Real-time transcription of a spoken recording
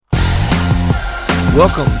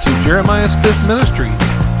Welcome to Jeremiah Smith Ministries,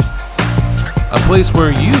 a place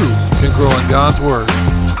where you can grow in God's Word.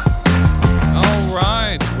 All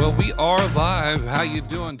right, well, we are live. How you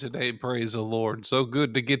doing today? Praise the Lord. So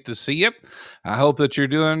good to get to see you. I hope that you're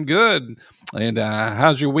doing good. And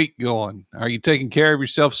how's your week going? Are you taking care of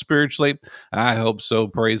yourself spiritually? I hope so.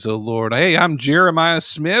 Praise the Lord. Hey, I'm Jeremiah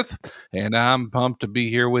Smith, and I'm pumped to be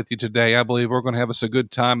here with you today. I believe we're going to have us a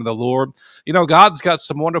good time in the Lord. You know, God's got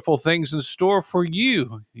some wonderful things in store for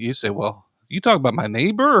you. You say, well, you talk about my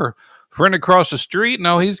neighbor or friend across the street?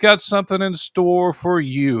 No, he's got something in store for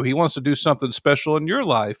you. He wants to do something special in your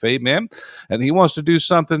life. Amen. And he wants to do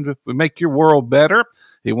something to make your world better.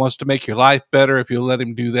 He wants to make your life better if you let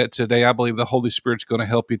him do that today. I believe the Holy Spirit's going to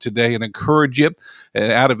help you today and encourage you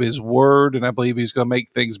out of his word. And I believe he's going to make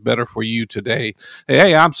things better for you today.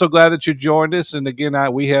 Hey, I'm so glad that you joined us. And again,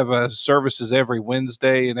 we have services every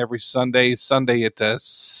Wednesday and every Sunday at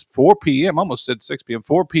 4 p.m. Almost said 6 p.m.,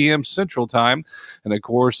 4 p.m. Central Time. And of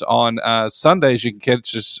course, on Sundays, you can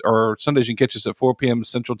catch us, or Sundays, you can catch us at 4 p.m.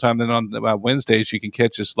 Central Time. Then on Wednesdays, you can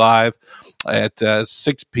catch us live at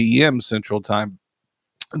 6 p.m. Central Time.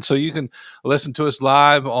 And so you can listen to us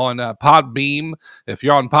live on Podbeam. If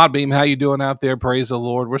you're on Podbeam, how you doing out there? Praise the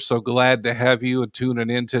Lord. We're so glad to have you tuning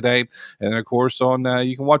in today. And of course,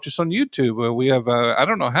 you can watch us on YouTube. We have, I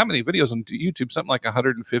don't know how many videos on YouTube, something like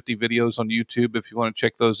 150 videos on YouTube if you want to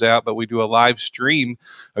check those out. But we do a live stream,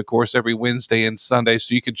 of course, every Wednesday and Sunday.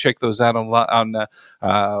 So you can check those out on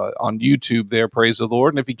YouTube there. Praise the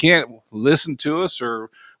Lord. And if you can't listen to us or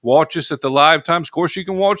watch us at the live times, of course, you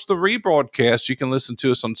can watch the rebroadcast. You can listen to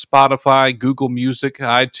us on Spotify, Google Music,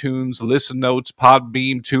 iTunes, Listen Notes,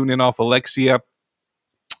 Podbeam, TuneIn off Alexia,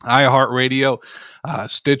 iHeartRadio,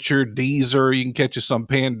 Stitcher, Deezer. You can catch us on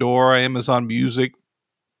Pandora, Amazon Music.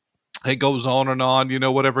 It goes on and on,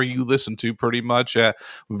 whatever you listen to pretty much.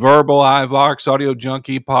 Verbal, iVox, Audio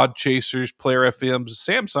Junkie, Podchasers, Player FM.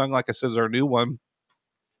 Samsung, like I said, is our new one.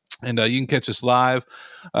 And you can catch us live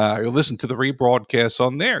or listen to the rebroadcast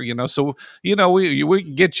on there, So, we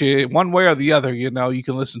can get you one way or the other, You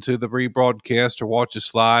can listen to the rebroadcast or watch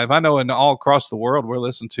us live. I know in all across the world we're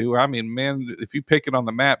listened to. I mean, man, if you pick it on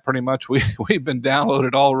the map, pretty much we've been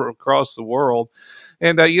downloaded all across the world.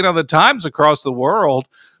 And, the times across the world,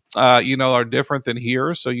 are different than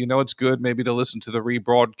here. So, it's good maybe to listen to the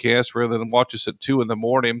rebroadcast rather than watch us at 2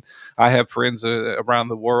 a.m. I have friends around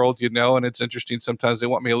the world, and it's interesting. Sometimes they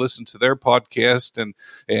want me to listen to their podcast and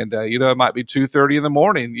it might be 2:30 in the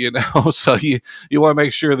morning, so you want to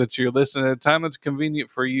make sure that you're listening at a time that's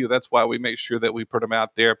convenient for you. That's why we make sure that we put them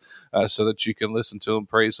out there so that you can listen to them.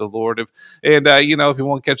 Praise the Lord. If you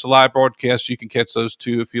want to catch the live broadcast, you can catch those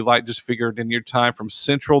too. If you like, just figure it in your time from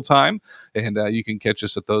Central Time, and you can catch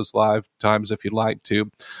us at those live times if you'd like to.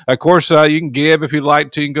 Of course, you can give if you'd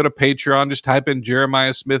like to. You can go to Patreon, just type in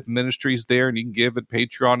Jeremiah Smith Ministries there, and you can give at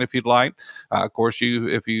Patreon if you'd like. Of course,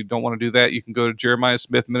 if you don't want to do that, you can go to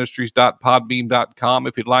jeremiahsmithministries.podbeam.com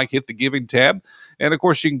if you'd like. Hit the giving tab, and of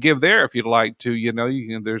course, you can give there if you'd like to.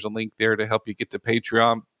 There's a link there to help you get to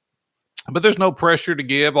Patreon. But there's no pressure to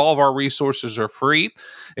give. All of our resources are free,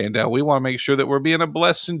 and we want to make sure that we're being a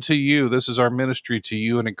blessing to you. This is our ministry to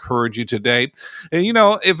you and encourage you today. And,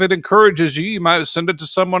 if it encourages you, you might send it to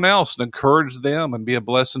someone else and encourage them and be a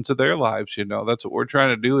blessing to their lives. That's what we're trying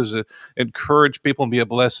to do is encourage people and be a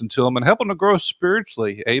blessing to them and help them to grow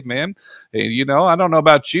spiritually. Amen. And, I don't know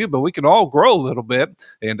about you, but we can all grow a little bit.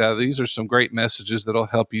 And these are some great messages that'll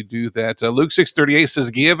help you do that. Luke 6:38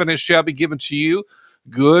 says, "Give, and it shall be given to you.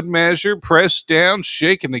 Good measure, pressed down,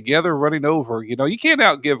 shaken together, running over." You can't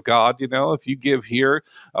outgive God. If you give here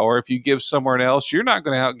or if you give somewhere else, you're not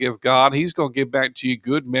going to outgive God. He's going to give back to you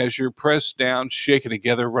good measure, pressed down, shaken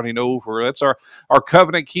together, running over. That's our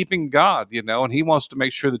covenant keeping God, and he wants to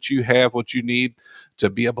make sure that you have what you need to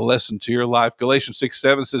be a blessing to your life. Galatians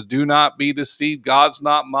 6:7 says, "Do not be deceived. God's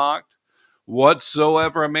not mocked.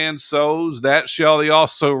 Whatsoever a man sows, that shall he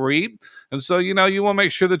also reap." And so, you want to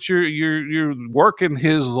make sure that you're working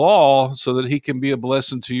his law so that he can be a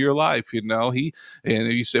blessing to your life. And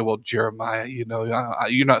you say, well, Jeremiah,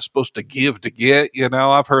 you're not supposed to give to get.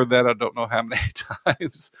 I've heard that I don't know how many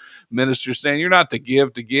times ministers saying you're not to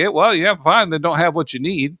give to get. Well, yeah, fine. Then don't have what you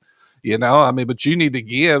need. But you need to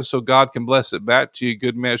give so God can bless it back to you.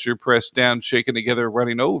 Good measure, pressed down, shaken together,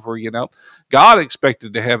 running over. God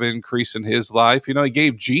expected to have an increase in his life. He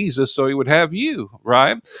gave Jesus so he would have you,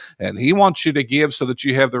 right? And he wants you to give so that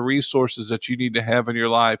you have the resources that you need to have in your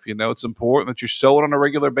life. It's important that you're sowing on a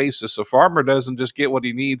regular basis. A farmer doesn't just get what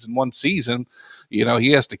he needs in one season.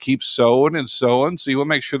 He has to keep sowing and sowing. So you want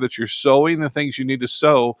to make sure that you're sowing the things you need to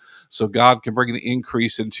sow so God can bring the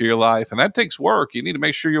increase into your life. And that takes work. You need to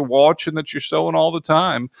make sure you're watching, that you're sowing all the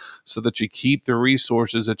time, so that you keep the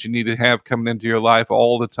resources that you need to have coming into your life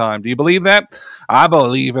all the time. Do you believe that? I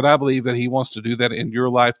believe it. I believe that He wants to do that in your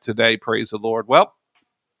life today. Praise the Lord. Well,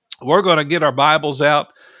 we're going to get our Bibles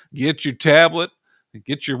out, get your tablet,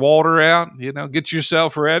 get your water out, get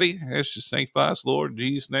yourself ready. Let's just sanctify us, Lord, in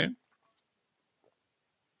Jesus' name.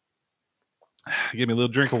 Give me a little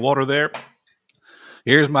drink of water there.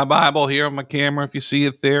 Here's my Bible here on my camera. If you see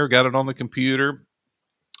it there, got it on the computer.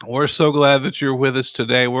 We're so glad that you're with us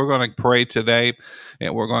today. We're going to pray today,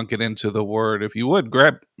 and we're going to get into the Word. If you would,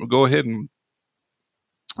 go ahead and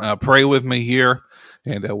pray with me here.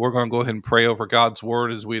 And we're going to go ahead and pray over God's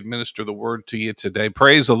Word as we administer the Word to you today.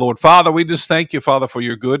 Praise the Lord. Father, we just thank you, Father, for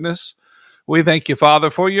your goodness. We thank you, Father,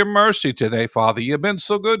 for your mercy today, Father. You've been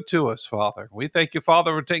so good to us, Father. We thank you,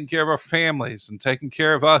 Father, for taking care of our families and taking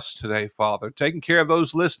care of us today, Father. Taking care of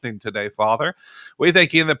those listening today, Father. We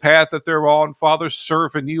thank you in the path that they're on, Father,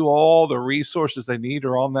 serving you. All the resources they need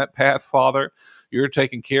are on that path, Father. You're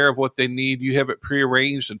taking care of what they need. You have it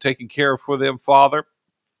prearranged and taken care of for them, Father.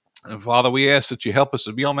 And Father, we ask that you help us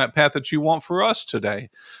to be on that path that you want for us today,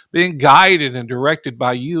 being guided and directed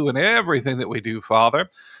by you in everything that we do, Father.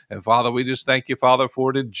 And Father, we just thank you, Father,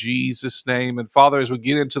 for it in Jesus' name. And Father, as we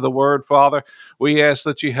get into the Word, Father, we ask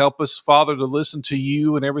that you help us, Father, to listen to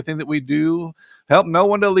you in everything that we do. Help no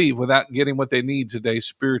one to leave without getting what they need today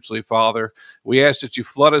spiritually, Father. We ask that you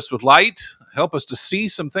flood us with light. Help us to see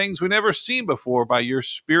some things we never seen before by your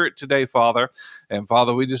Spirit today, Father. And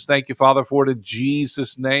Father, we just thank you, Father, for it in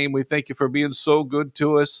Jesus' name. We thank you for being so good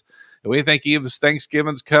to us. And we thank you as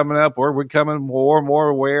Thanksgiving's coming up, we're becoming more and more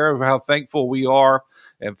aware of how thankful we are.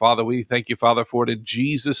 And Father, we thank you, Father, for it in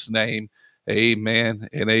Jesus' name. Amen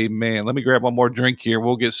and amen. Let me grab one more drink here.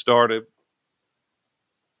 We'll get started.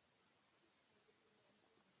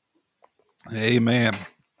 Amen.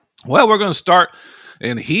 Well, we're going to start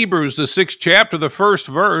in Hebrews, the 6th chapter, the first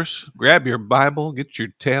verse. Grab your Bible, get your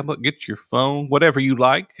tablet, get your phone, whatever you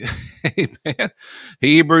like. Amen.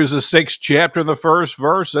 Hebrews, the 6th chapter, the first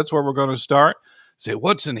verse. That's where we're going to start. Say,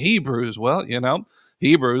 what's in Hebrews? Well,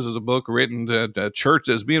 Hebrews is a book written to a church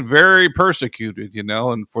that's being very persecuted,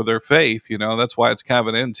 and for their faith, that's why it's kind of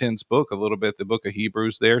an intense book a little bit, the book of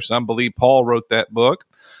Hebrews there. Some believe Paul wrote that book.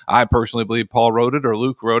 I personally believe Paul wrote it or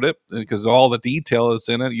Luke wrote it because all the detail that's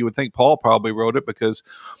in it. You would think Paul probably wrote it because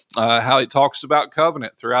how he talks about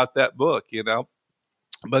covenant throughout that book,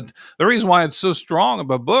 But the reason why it's so strong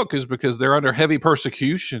of a book is because they're under heavy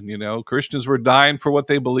persecution. Christians were dying for what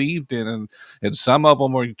they believed in, and some of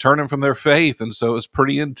them were turning from their faith. And so it's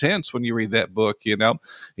pretty intense when you read that book, and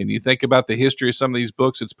you think about the history of some of these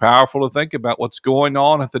books. It's powerful to think about what's going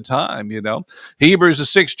on at the time, Hebrews, the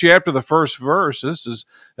 6th chapter, the first verse. This is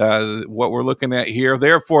what we're looking at here.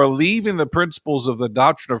 Therefore, leaving the principles of the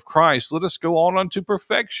doctrine of Christ, let us go on unto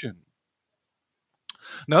perfection.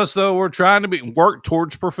 Notice, though, we're trying to work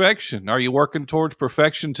towards perfection. Are you working towards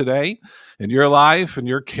perfection today in your life and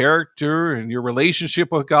your character and your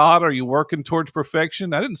relationship with God? Are you working towards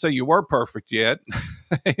perfection? I didn't say you were perfect yet.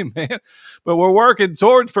 Amen. But we're working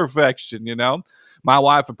towards perfection, My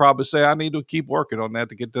wife would probably say, I need to keep working on that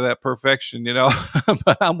to get to that perfection,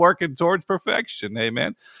 But I'm working towards perfection.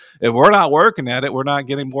 Amen. If we're not working at it, we're not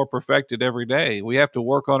getting more perfected every day. We have to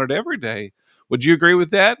work on it every day. Would you agree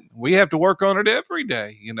with that? We have to work on it every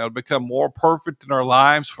day, to become more perfect in our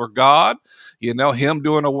lives for God. Him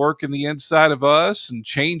doing a work in the inside of us and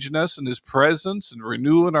changing us in his presence and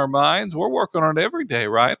renewing our minds. We're working on it every day,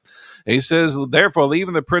 right? And he says, therefore,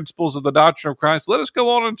 leaving the principles of the doctrine of Christ, let us go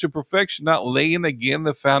on into perfection, not laying again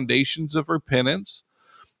the foundations of repentance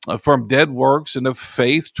from dead works and of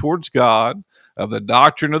faith towards God, of the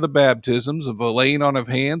doctrine of the baptisms, of the laying on of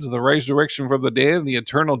hands, of the resurrection from the dead, and the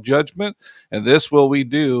eternal judgment. And this will we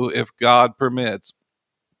do if God permits.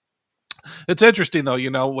 It's interesting,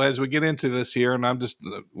 though, as we get into this here, and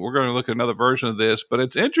we're going to look at another version of this, but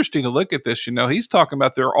it's interesting to look at this. He's talking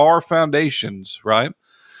about there are foundations, right?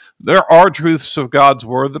 There are truths of God's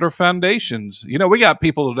word that are foundations. We got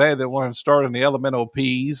people today that want to start in the elemental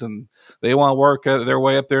P's and they want to work their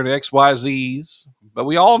way up there to XYZs. But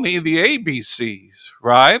we all need the ABCs,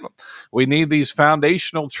 right? We need these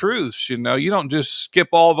foundational truths. You don't just skip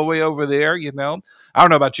all the way over there. I don't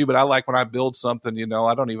know about you, but I like when I build something,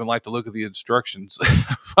 I don't even like to look at the instructions.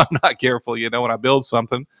 If I'm not careful, when I build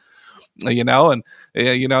something. And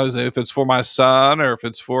if it's for my son or if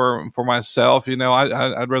it's for myself,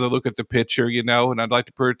 I'd rather look at the picture, and I'd like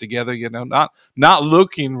to put it together, not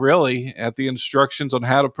looking really at the instructions on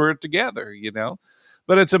how to put it together,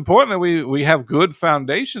 But it's important that we have good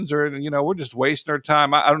foundations, or we're just wasting our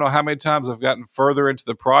time. I don't know how many times I've gotten further into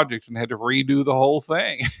the project and had to redo the whole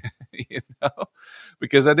thing, you know,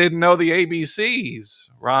 because I didn't know the ABCs,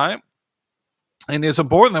 right? And it's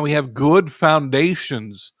important that we have good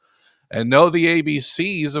foundations and know the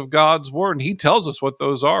ABCs of God's word. And he tells us what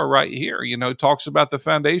those are right here. He talks about the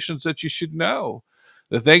foundations that you should know.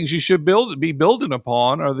 The things you should be building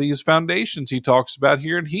upon are these foundations he talks about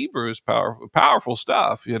here in Hebrews. Powerful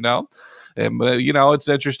stuff, And, it's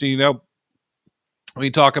interesting, when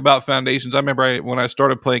you talk about foundations. I remember when I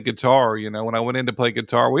started playing guitar, when I went in to play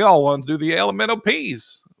guitar, we all want to do the elemental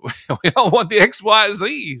P's. We all want the X, Y,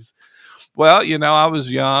 Z's. Well, I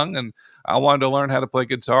was young and I wanted to learn how to play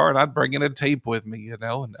guitar, and I'd bring in a tape with me, and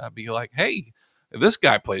I'd be like, hey, this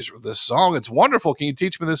guy plays this song. It's wonderful. Can you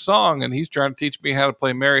teach me this song? And he's trying to teach me how to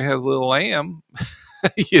play Mary Had a Little Lamb,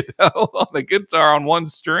 on the guitar on one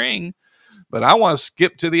string. But I want to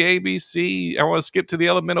skip to the ABC. I want to skip to the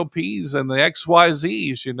elemental P's and the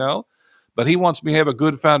XYZs, But he wants me to have a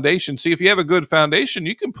good foundation. See, if you have a good foundation,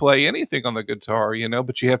 you can play anything on the guitar,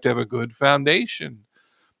 but you have to have a good foundation.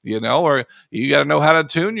 Or you got to know how to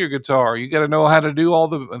tune your guitar. You got to know how to do all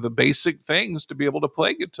the basic things to be able to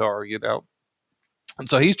play guitar, And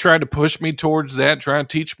so he's trying to push me towards that, trying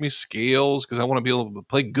to teach me skills because I want to be able to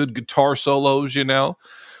play good guitar solos,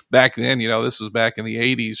 Back then, this was back in the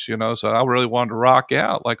 80s, so I really wanted to rock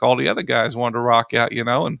out like all the other guys wanted to rock out,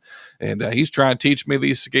 and he's trying to teach me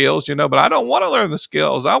these skills, but I don't want to learn the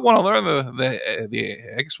skills. I want to learn the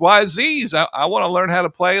XYZs. I want to learn how to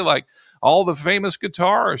play like all the famous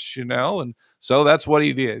guitarists, and so that's what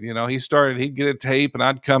he did. He'd get a tape and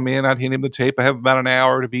I'd come in, I'd hand him the tape. I have about an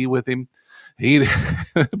hour to be with him.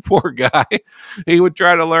 Poor guy, he would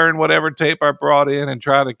try to learn whatever tape I brought in and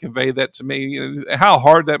try to convey that to me. How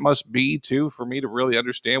hard that must be too, for me to really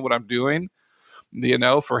understand what I'm doing,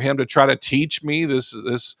 for him to try to teach me this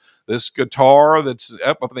guitar that's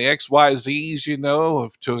up the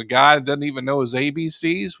XYZs, to a guy that doesn't even know his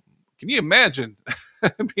ABCs. Can you imagine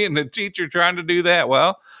being a teacher trying to do that?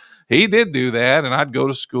 Well, he did do that, and I'd go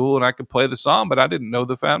to school and I could play the song, but I didn't know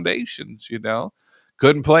the foundations,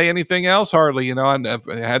 Couldn't play anything else hardly, I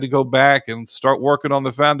had to go back and start working on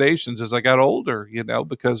the foundations as I got older,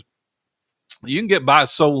 because you can get by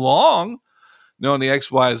so long knowing the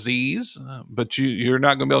XYZs, but you're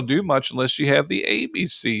not going to be able to do much unless you have the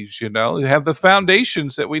ABCs, you have the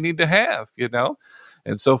foundations that we need to have,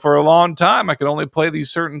 And so for a long time, I could only play these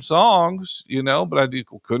certain songs, but I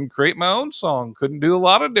couldn't create my own song, couldn't do a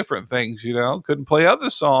lot of different things, couldn't play other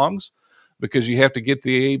songs because you have to get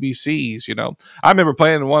the ABCs, I remember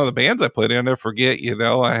playing in one of the bands I played in. I'll never forget,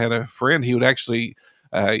 I had a friend, he would actually,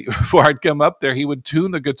 before I'd come up there, he would tune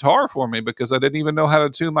the guitar for me because I didn't even know how to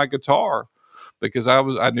tune my guitar because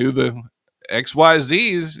I knew the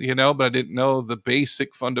XYZs, but I didn't know the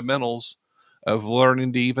basic fundamentals of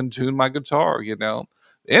learning to even tune my guitar,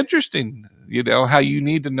 Interesting, how you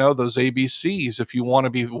need to know those ABCs if you want to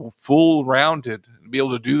be full rounded and be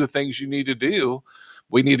able to do the things you need to do.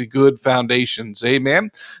 We need a good foundations.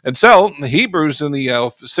 Amen. And so Hebrews in the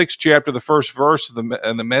 6th chapter, the first verse of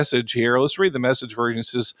the message here, let's read the Message version. It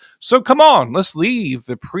says, so come on, let's leave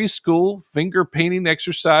the preschool finger painting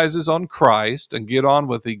exercises on Christ and get on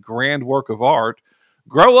with the grand work of art.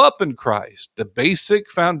 Grow up in Christ. The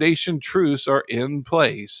basic foundation truths are in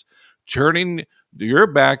place. Turning your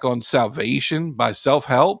back on salvation by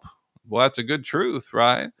self-help. Well, that's a good truth,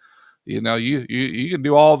 right? You can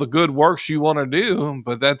do all the good works you want to do,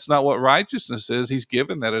 but that's not what righteousness is. He's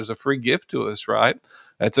given that as a free gift to us, right?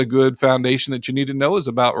 That's a good foundation that you need to know is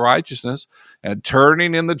about righteousness and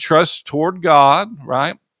turning in the trust toward God,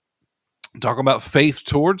 right? Talking about faith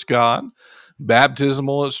towards God,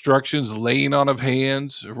 baptismal instructions, laying on of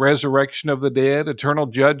hands, resurrection of the dead, eternal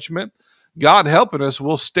judgment. God helping us,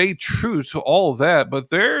 we'll stay true to all that, but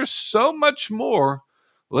there's so much more.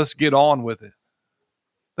 Let's get on with it.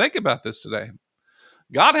 Think about this today.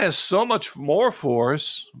 God has so much more for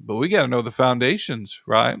us, but we got to know the foundations,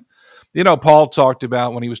 right? Paul talked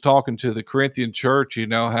about when he was talking to the Corinthian church,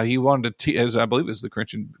 how he wanted to, as I believe it was the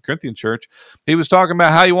Corinthian church, he was talking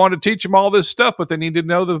about how he wanted to teach them all this stuff, but they needed to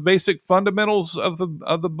know the basic fundamentals of the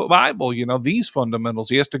Bible, these fundamentals.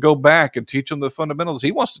 He has to go back and teach them the fundamentals.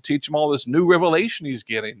 He wants to teach them all this new revelation he's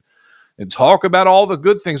getting and talk about all the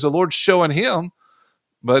good things the Lord's showing him.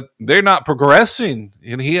 But they're not progressing,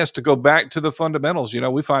 and he has to go back to the fundamentals.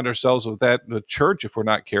 We find ourselves with that in the church if we're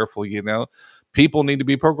not careful, people need to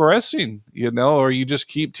be progressing, or you just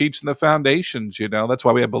keep teaching the foundations, That's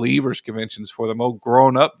why we have believers conventions for the more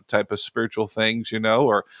grown up type of spiritual things,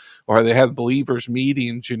 or they have believers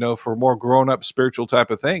meetings, for more grown up spiritual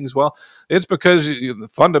type of things. Well, it's because the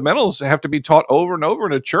fundamentals have to be taught over and over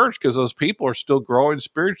in a church because those people are still growing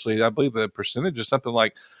spiritually. I believe the percentage is something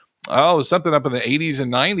like, something up in the 80s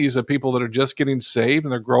and 90s of people that are just getting saved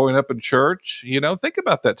and they're growing up in church. Think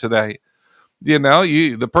about that today.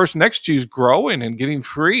 The person next to you is growing and getting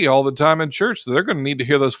free all the time in church. So they're going to need to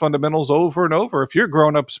hear those fundamentals over and over. If you're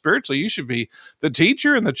growing up spiritually, you should be the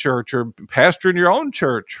teacher in the church or pastor in your own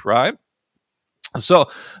church, right? So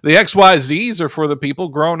the XYZs are for the people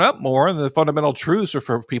grown up more, and the fundamental truths are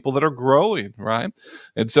for people that are growing, right?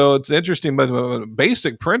 And so it's interesting, but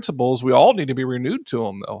basic principles, we all need to be renewed to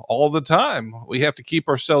them, though, all the time. We have to keep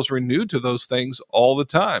ourselves renewed to those things all the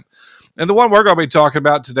time. And the one we're going to be talking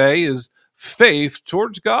about today is faith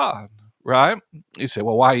towards God, right? You say,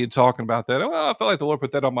 well, why are you talking about that? Well, I feel like the Lord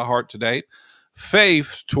put that on my heart today.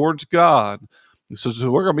 Faith towards God.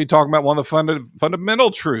 So we're going to be talking about one of the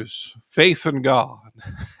fundamental truths, faith in God.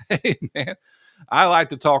 Amen. I like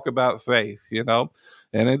to talk about faith,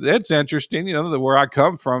 and it's interesting, where I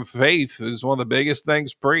come from, faith is one of the biggest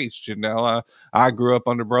things preached, I grew up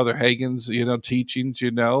under Brother Hagin's, teachings,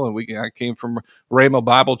 and I came from Rhema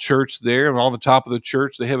Bible Church there, and on the top of the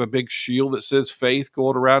church, they have a big shield that says faith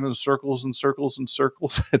going around in circles and circles and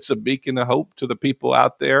circles. It's a beacon of hope to the people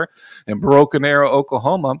out there in Broken Arrow,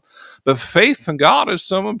 Oklahoma. But faith in God is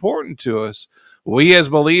so important to us. We as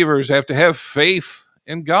believers have to have faith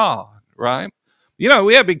in God, right?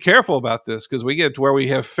 We have to be careful about this because we get to where we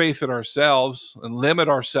have faith in ourselves and limit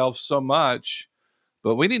ourselves so much.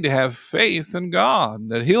 But we need to have faith in God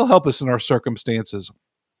that He'll help us in our circumstances.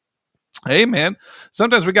 Amen.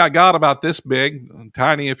 Sometimes we got God about this big,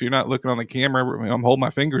 tiny if you're not looking on the camera. I'm holding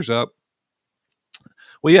my fingers up.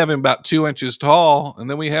 We have Him about 2 inches tall, and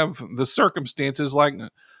then we have the circumstances like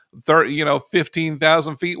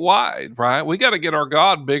 15,000 feet wide, right? We got to get our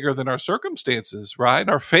God bigger than our circumstances, right?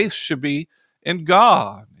 Our faith should be in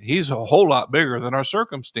God. He's a whole lot bigger than our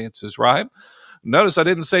circumstances, right? Notice I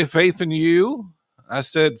didn't say faith in you. I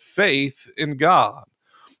said faith in God.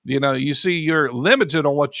 You see, you're limited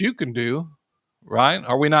on what you can do, right?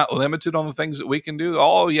 Are we not limited on the things that we can do?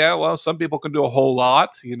 Oh, yeah, well, some people can do a whole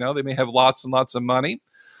lot. They may have lots and lots of money,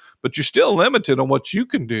 but you're still limited on what you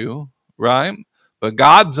can do, right? But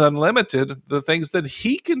God's unlimited, the things that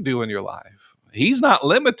He can do in your life. He's not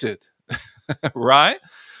limited, right?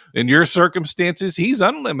 In your circumstances, He's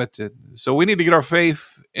unlimited. So we need to get our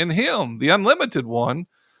faith in Him, the unlimited one,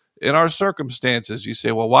 in our circumstances. You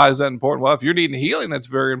say, well, why is that important? Well, if you're needing healing, that's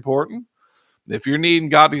very important. If you're needing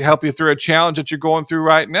God to help you through a challenge that you're going through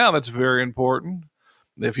right now, that's very important.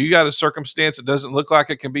 If you got a circumstance that doesn't look like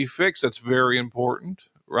it can be fixed, that's very important,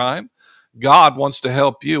 right? God wants to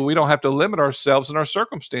help you. We don't have to limit ourselves in our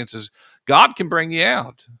circumstances. God can bring you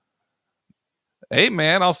out.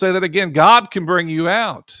 Amen. I'll say that again. God can bring you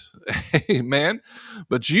out. Amen.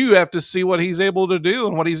 But you have to see what He's able to do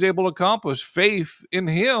and what He's able to accomplish. Faith in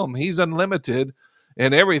Him. He's unlimited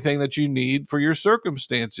in everything that you need for your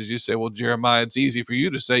circumstances. You say, well, Jeremiah, it's easy for you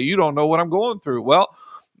to say, you don't know what I'm going through. Well,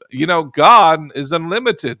 God is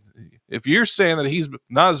unlimited. If you're saying that He's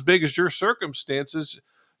not as big as your circumstances,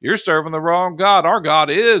 you're serving the wrong God. Our God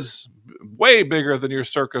is way bigger than your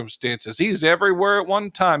circumstances. He's everywhere at one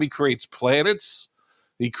time. He creates planets.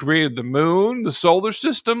 He created the moon, the solar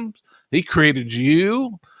system. He created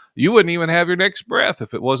you. You wouldn't even have your next breath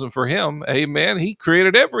if it wasn't for Him. Amen. He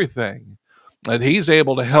created everything. And He's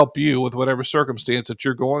able to help you with whatever circumstance that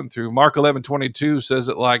you're going through. Mark 11:22 says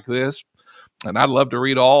it like this. And I'd love to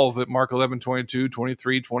read all of it. Mark 11:22,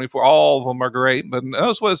 23, 24. All of them are great. But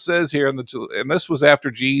notice what it says here. And this was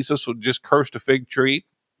after Jesus would just cursed a fig tree.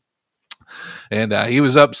 And he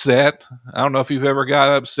was upset. I don't know if you've ever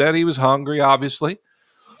got upset. He was hungry, obviously.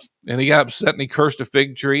 And he got upset and he cursed a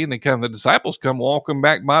fig tree. And the disciples come walking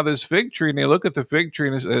back by this fig tree. And they look at the fig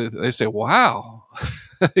tree and they say, wow.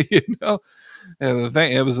 And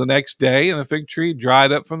it was the next day. And the fig tree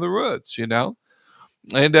dried up from the roots, And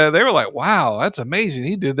they were like, wow, that's amazing.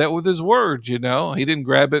 He did that with His words, He didn't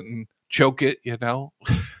grab it and choke it,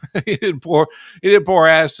 he didn't pour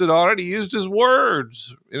acid on it. He used His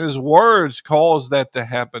words. And His words caused that to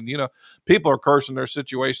happen. People are cursing their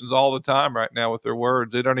situations all the time right now with their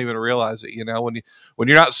words. They don't even realize it, when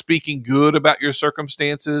you're not speaking good about your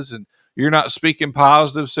circumstances and you're not speaking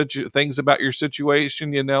positive things about your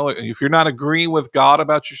situation, if you're not agreeing with God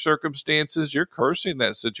about your circumstances, you're cursing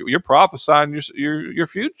that situation. You're prophesying your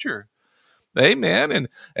future. Amen.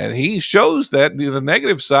 And he shows that the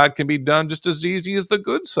negative side can be done just as easy as the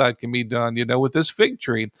good side can be done, with this fig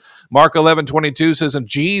tree. Mark 11:22 says, and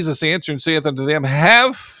Jesus answered and saith unto them,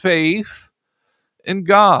 have faith in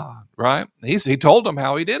God, right? He told them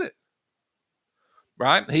how he did it,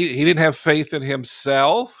 right? He didn't have faith in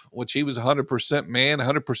himself, which he was 100% man,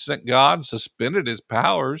 100% God, suspended his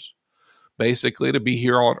powers basically to be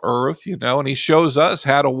here on earth, and he shows us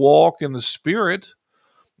how to walk in the Spirit,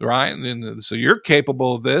 right? And so you're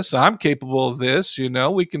capable of this. I'm capable of this.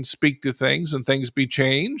 We can speak to things and things be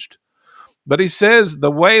changed. But he says the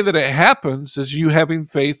way that it happens is you having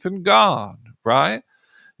faith in God, right?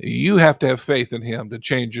 You have to have faith in him to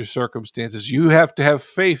change your circumstances. You have to have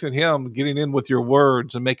faith in him getting in with your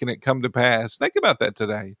words and making it come to pass. Think about that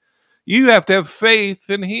today. You have to have faith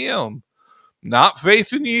in him, not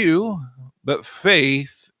faith in you, but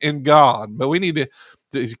faith in God. But we need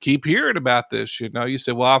to keep hearing about this. You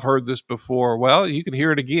say, well, I've heard this before. Well, you can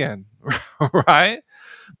hear it again, right?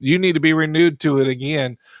 You need to be renewed to it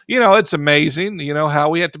again. It's amazing, how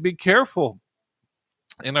we have to be careful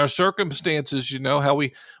in our circumstances, how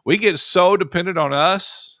we get so dependent on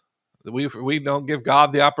us that we don't give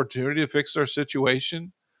God the opportunity to fix our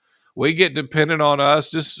situation. We get dependent on us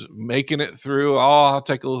just making it through. Oh, I'll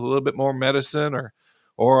take a little bit more medicine,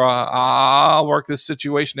 or I'll work this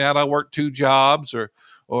situation out. I'll work 2 jobs, or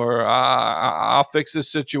I'll fix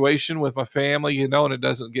this situation with my family, and it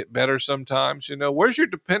doesn't get better sometimes. Where's your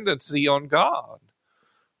dependency on God?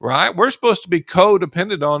 Right? We're supposed to be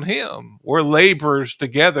codependent on him. We're laborers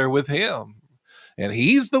together with him. And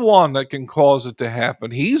he's the one that can cause it to happen.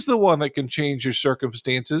 He's the one that can change your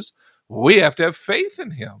circumstances. We have to have faith in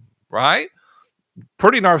him, right?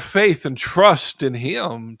 Putting our faith and trust in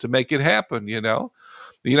him to make it happen,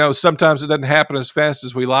 sometimes it doesn't happen as fast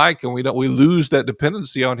as we like, and we lose that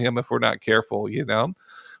dependency on him if we're not careful,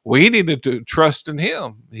 We need to trust in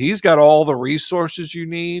him. He's got all the resources you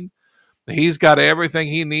need. He's got everything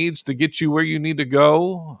he needs to get you where you need to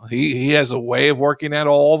go. He has a way of working out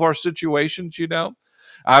all of our situations,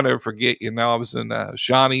 I'll never forget, I was in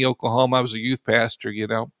Shawnee, Oklahoma. I was a youth pastor,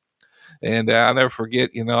 and I'll never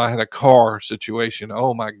forget, I had a car situation.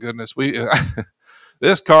 Oh my goodness.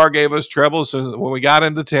 This car gave us trouble. So when we got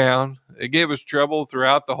into town, it gave us trouble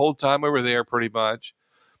throughout the whole time we were there pretty much.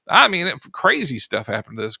 I mean, crazy stuff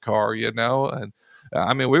happened to this car, and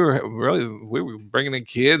we were bringing in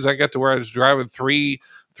kids. I got to where I was driving three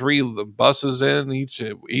buses in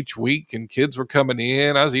each week, and kids were coming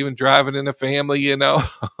in. I was even driving in a family,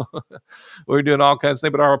 we were doing all kinds of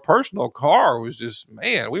things, but our personal car was just,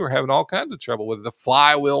 man, we were having all kinds of trouble with it. The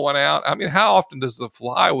flywheel went out. I mean, how often does the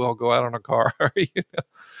flywheel go out on a car?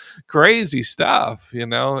 Crazy stuff,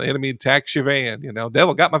 enemy attacks your van,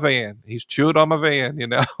 devil got my van. He's chewed on my van,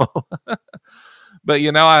 But,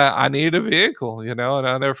 I needed a vehicle, and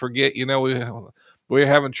I'll never forget, we were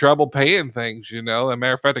having trouble paying things, As a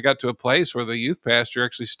matter of fact, I got to a place where the youth pastor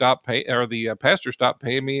actually stopped paying, or the pastor stopped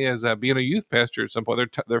paying me as being a youth pastor at some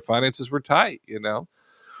point. Their finances were tight, And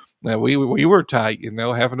we were tight,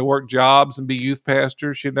 having to work jobs and be youth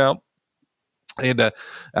pastors, And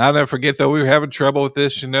I'll never forget, though, we were having trouble with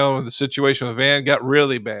this, the situation with the van got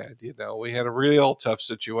really bad. We had a real tough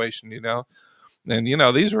situation, And,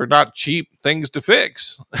 these were not cheap things to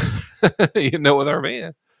fix, with our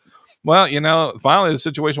van. Well, finally the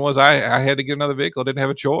situation was I had to get another vehicle. I didn't have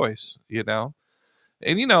a choice, And,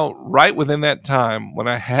 right within that time, when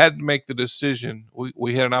I had to make the decision,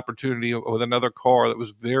 we had an opportunity with another car that was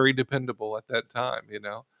very dependable at that time,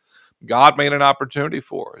 God made an opportunity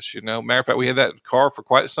for us, Matter of fact, we had that car for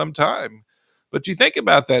quite some time. But you think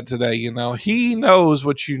about that today, he knows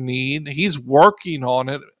what you need. He's working on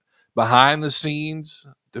it behind the scenes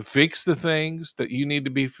to fix the things that you need to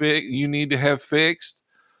be you need to have fixed,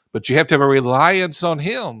 but you have to have a reliance on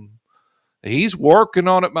him. He's working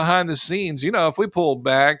on it behind the scenes. If we pull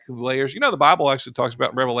back the layers, the Bible actually talks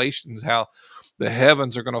about in Revelations how the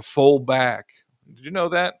heavens are going to fold back. Did you know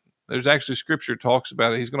that? There's actually scripture talks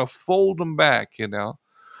about it. He's going to fold them back,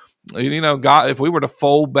 God, if we were to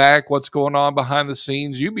fold back what's going on behind the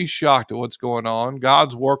scenes, you'd be shocked at what's going on.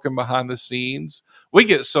 God's working behind the scenes. We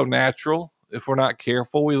get so natural if we're not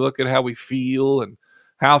careful. We look at how we feel and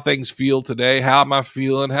how things feel today. How am I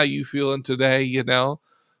feeling? How you feeling today?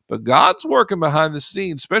 But God's working behind the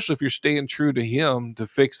scenes, especially if you're staying true to him to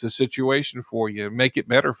fix the situation for you and make it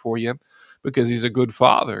better for you, because he's a good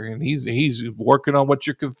father and he's working on what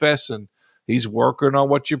you're confessing. He's working on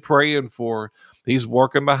what you're praying for. He's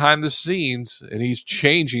working behind the scenes, and he's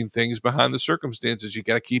changing things behind the circumstances. You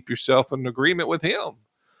got to keep yourself in agreement with him.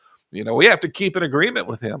 We have to keep in agreement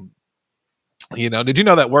with him. Did you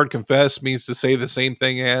know that word confess means to say the same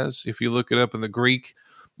thing as? If you look it up in the Greek,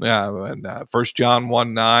 and 1 John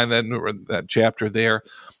 1:9, that chapter there,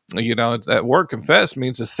 that word confess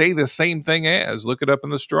means to say the same thing as. Look it up in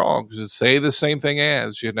the Strongs. To say the same thing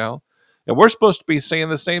as, And we're supposed to be saying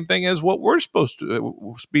the same thing as what we're supposed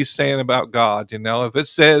to be saying about God. If it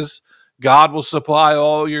says God will supply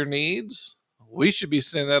all your needs, we should be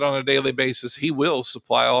saying that on a daily basis. He will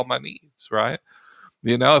supply all my needs, right?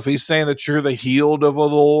 If he's saying that you're the healed of the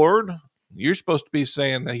Lord, you're supposed to be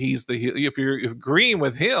saying that he's the healed. If you're agreeing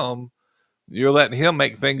with him, you're letting him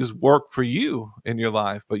make things work for you in your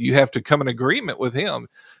life. But you have to come in agreement with him.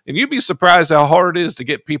 And you'd be surprised how hard it is to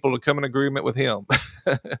get people to come in agreement with him.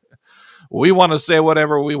 We want to say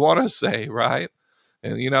whatever we want to say, right?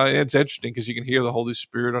 And, it's interesting because you can hear the Holy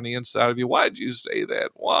Spirit on the inside of you. Why'd you say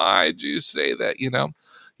that? Why'd you say that?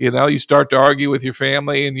 You start to argue with your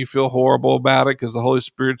family and you feel horrible about it because the Holy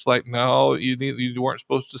Spirit's like, no, you weren't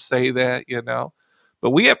supposed to say that, But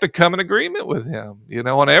we have to come in agreement with him,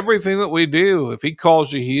 on everything that we do. If he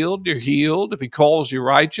calls you healed, you're healed. If he calls you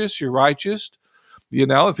righteous, you're righteous.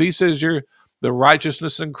 If he says you're the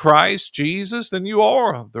righteousness in Christ Jesus, then you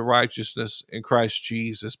are the righteousness in Christ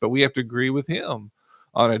Jesus. But we have to agree with him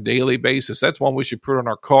on a daily basis. That's one we should put on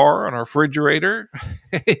our car, on our refrigerator.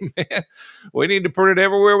 Amen. We need to put it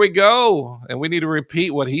everywhere we go. And we need to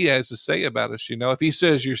repeat what he has to say about us. If he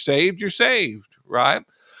says you're saved, right?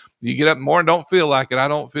 You get up in the morning, don't feel like it. I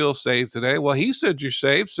don't feel saved today. Well, he said you're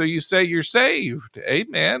saved, so you say you're saved.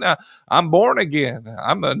 Amen. I'm born again.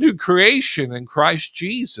 I'm a new creation in Christ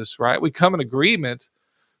Jesus, right? We come in agreement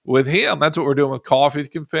with him. That's what we're doing with Coffee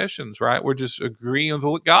with Confessions, right? We're just agreeing with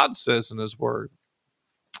what God says in his word.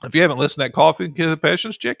 If you haven't listened to that Coffee and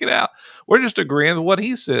Confessions, check it out. We're just agreeing with what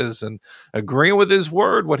he says and agreeing with his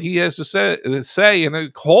word, what he has to say, and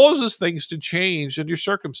it causes things to change in your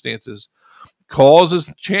circumstances,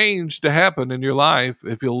 causes change to happen in your life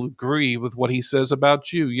if you'll agree with what he says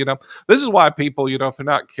about you. This is why people, if they're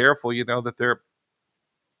not careful, that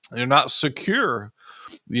they're not secure.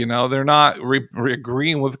 They're not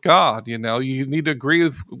agreeing with God. You need to agree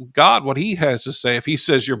with God, what he has to say. If he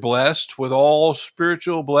says you're blessed with all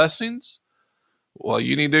spiritual blessings, well,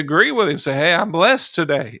 you need to agree with him. Say, hey, I'm blessed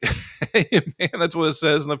today. Amen. That's what it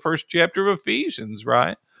says in the first chapter of Ephesians,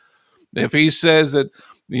 right? If he says that,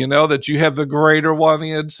 that you have the greater one on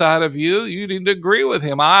the inside of you, you need to agree with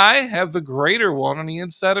him. I have the greater one on the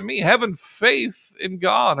inside of me. Having faith in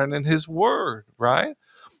God and in his word, right?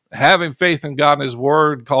 Having faith in God and his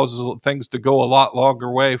word causes things to go a lot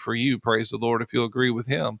longer way for you, praise the Lord, if you'll agree with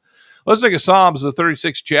him. Let's look at Psalms, the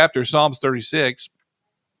 36th chapter, Psalms 36.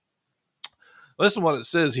 Listen to what it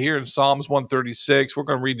says here in Psalms 136. We're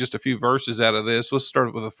going to read just a few verses out of this. Let's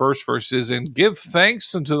start with the first verse. And give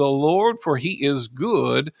thanks unto the Lord, for he is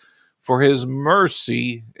good, for his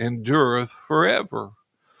mercy endureth forever.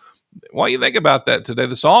 Why do you think about that today?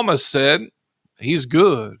 The psalmist said, he's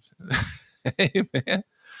good. Amen.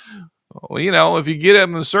 Well, if you get up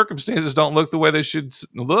and the circumstances don't look the way they should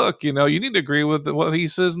look, you need to agree with what he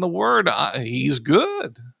says in the word. He's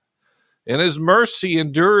good. And his mercy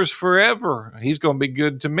endures forever. He's going to be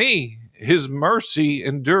good to me. His mercy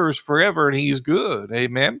endures forever, and he's good.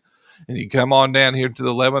 Amen. And you come on down here to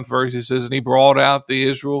the 11th verse. He says, and he brought out the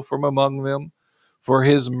Israel from among them, for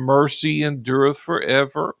his mercy endureth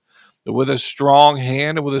forever. With a strong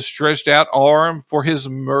hand and with a stretched out arm, for his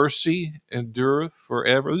mercy endureth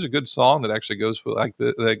forever. This is a good song that actually goes for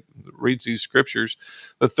that reads these scriptures.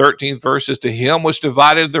 The 13th verse is, to him which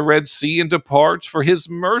divided the Red Sea into parts, for his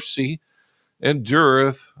mercy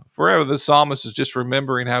endureth forever. The psalmist is just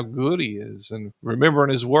remembering how good he is and remembering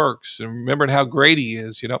his works and remembering how great he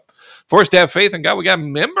is. For us to have faith in God, we got to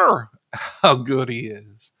remember how good he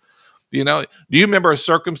is. Do you remember a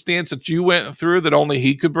circumstance that you went through that only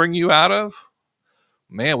he could bring you out of?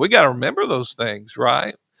 Man, we got to remember those things,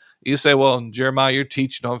 right? You say, well, Jeremiah, you're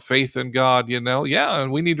teaching on faith in God, Yeah,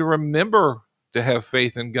 and we need to remember to have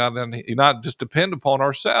faith in God and not just depend upon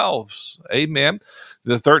ourselves. Amen.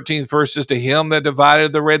 The 13th verse is, to him that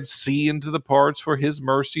divided the Red Sea into the parts, for his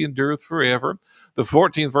mercy endureth forever. The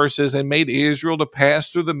 14th verse says, and made Israel to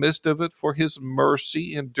pass through the midst of it, for his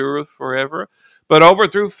mercy endureth forever. But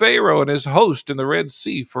overthrew Pharaoh and his host in the Red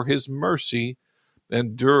Sea, for his mercy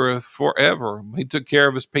endureth forever. He took care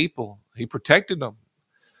of his people. He protected them.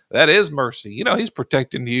 That is mercy. He's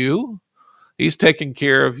protecting you. He's taking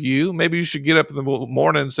care of you. Maybe you should get up in the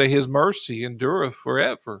morning and say, his mercy endureth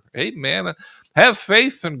forever. Amen. Have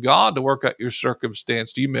faith in God to work out your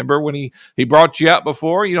circumstance. Do you remember when he brought you out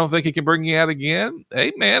before? You don't think he can bring you out again?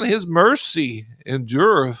 Amen. His mercy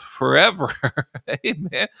endureth forever.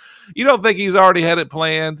 Amen. You don't think he's already had it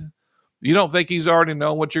planned? You don't think he's already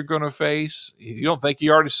known what you're going to face? You don't think he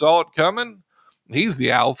already saw it coming? He's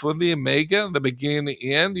the Alpha, the Omega, the beginning,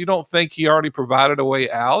 the end. You don't think he already provided a way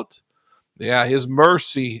out? Yeah, his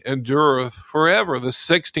mercy endureth forever. The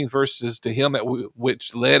 16th verse is to him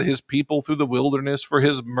which led his people through the wilderness, for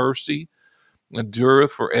his mercy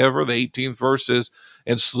endureth forever. The 18th verse is,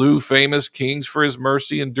 and slew famous kings, for his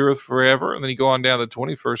mercy endureth forever. And then you go on down to the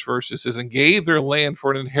 21st verse, it says, and gave their land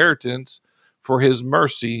for an inheritance, for his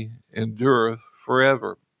mercy endureth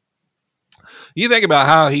forever. You think about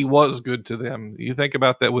how he was good to them. You think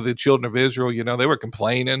about that with the children of Israel. They were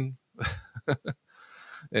complaining.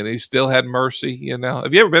 And he still had mercy.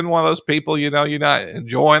 Have you ever been one of those people, you're not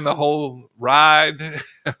enjoying the whole ride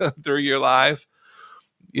through your life?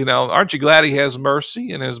 Aren't you glad he has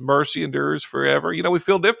mercy, and his mercy endures forever? We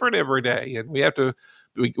feel different every day, and we have to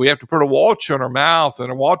put a watch on our mouth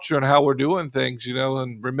and a watch on how we're doing things,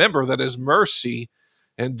 and remember that his mercy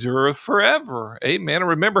endureth forever. Amen. And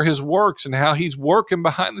remember his works and how he's working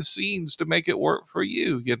behind the scenes to make it work for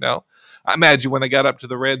you. I imagine when they got up to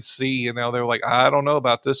the Red Sea, they were like, I don't know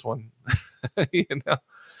about this one. And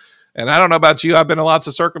I don't know about you. I've been in lots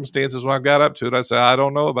of circumstances when I got up to it. I said, I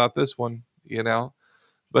don't know about this one,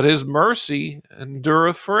 but his mercy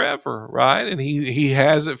endureth forever, right? And he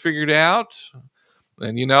has it figured out.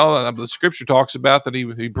 And, the scripture talks about that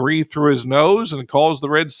he breathed through his nose and caused the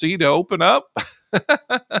Red Sea to open up.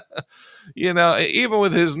 Even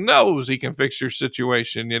with his nose, he can fix your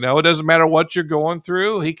situation. It doesn't matter what you're going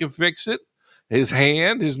through. He can fix it. His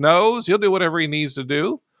hand, his nose, he'll do whatever he needs to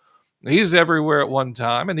do. He's everywhere at one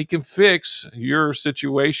time, and he can fix your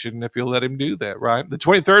situation if you'll let him do that, right? The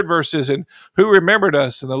 23rd verse is, and who remembered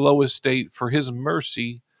us in the lowest state, for his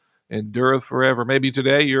mercy endureth forever. Maybe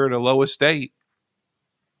today you're in a low estate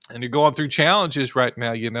and you're going through challenges right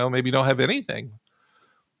now, maybe you don't have anything,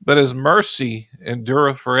 but his mercy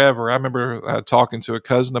endureth forever. I remember talking to a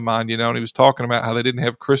cousin of mine, and he was talking about how they didn't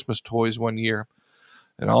have Christmas toys one year,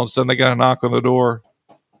 and all of a sudden they got a knock on the door,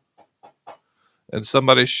 and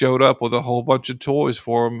somebody showed up with a whole bunch of toys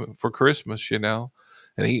for him for Christmas, and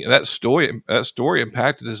that story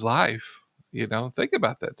impacted his life. Think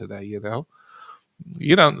about that today.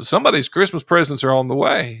 Somebody's Christmas presents are on the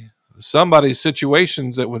way. Somebody's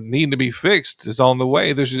situations that would need to be fixed is on the way.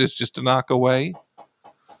 It's just a knock away.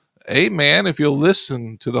 Amen. If you'll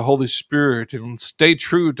listen to the Holy Spirit and stay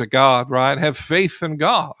true to God, right? Have faith in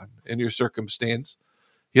God in your circumstance,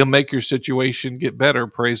 he'll make your situation get better.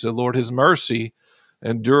 Praise the Lord. His mercy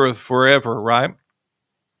endureth forever, right?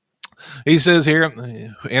 He says here,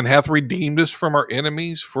 and hath redeemed us from our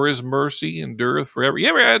enemies, for his mercy endureth forever. You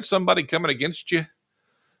ever had somebody coming against you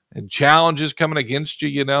and challenges coming against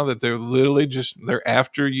you, that they're literally they're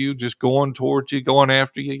after you, just going towards you, going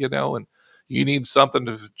after you, and you need something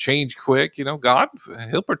to change quick, God,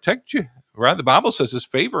 he'll protect you, right? The Bible says his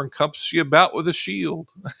favor encompasses you about with a shield.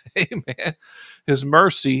 Amen. His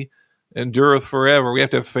mercy endureth forever. We have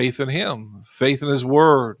to have faith in him, faith in his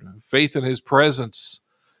word, faith in his presence.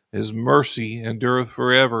 His mercy endureth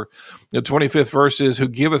forever. The 25th verse is, who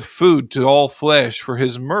giveth food to all flesh, for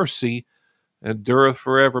his mercy endureth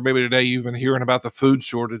forever. Maybe today you've been hearing about the food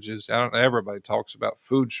shortages. Everybody talks about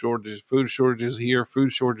food shortages here,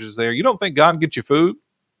 food shortages there. You don't think God can get you food?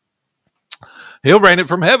 He'll rain it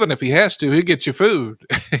from heaven if he has to. He'll get you food.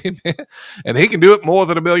 And he can do it more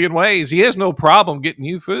than a million ways. He has no problem getting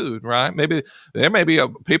you food, right? Maybe there may be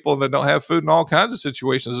people that don't have food in all kinds of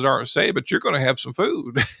situations that aren't saved, but you're going to have some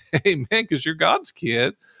food. Amen, because you're God's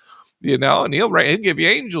kid. And he'll give you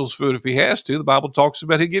angels food if he has to. The Bible talks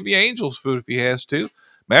about he'll give you angels food if he has to.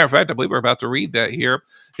 Matter of fact, I believe we're about to read that here.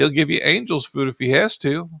 He'll give you angels food if he has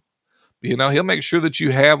to. He'll make sure that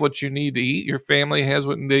you have what you need to eat. Your family has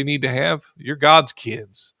what they need to have. You're God's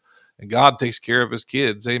kids, and God takes care of his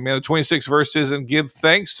kids. Amen. The 26th verse says, and give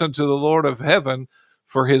thanks unto the Lord of heaven,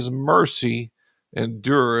 for his mercy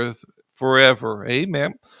endureth forever.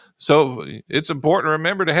 Amen. So it's important to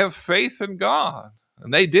remember to have faith in God.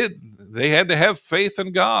 And they did. They had to have faith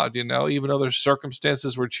in God, even though their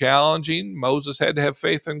circumstances were challenging. Moses had to have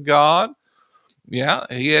faith in God. Yeah,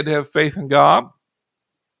 he had to have faith in God.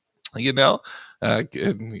 And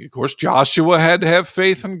of course, Joshua had to have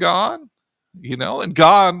faith in God, and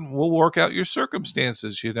God will work out your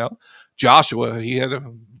circumstances, Joshua, he had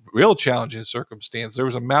a real challenging circumstance. There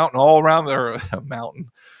was a mountain all around there, a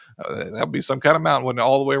mountain. That would be some kind of mountain, wasn't it,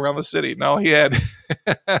 all the way around the city? No, he had,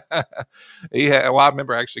 well, I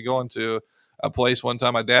remember actually going to a place one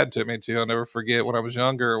time my dad took me to. I'll never forget when I was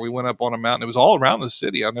younger. We went up on a mountain. It was all around the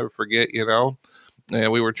city. I'll never forget,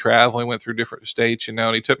 and we were traveling, went through different states, and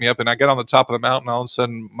he took me up, and I got on the top of the mountain. All of a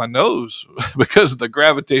sudden, my nose, because of the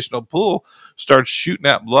gravitational pull, started shooting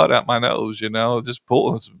out blood out my nose, just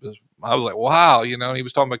pulling. I was like, wow, and he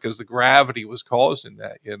was talking about because the gravity was causing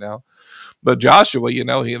that. But Joshua,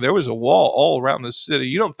 there was a wall all around the city.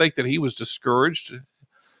 You don't think that he was discouraged?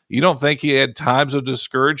 You don't think he had times of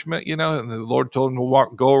discouragement, and the Lord told him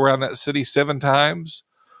to go around that city 7 times?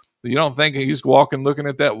 You don't think he's walking, looking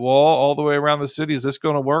at that wall all the way around the city? Is this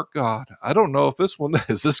going to work, God? I don't know if this one,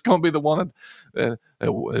 is this going to be the one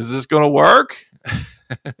is this going to work?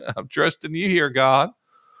 I'm trusting you here, God.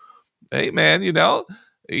 Hey, man, you don't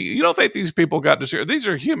think these people got discouraged? These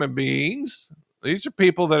are human beings. These are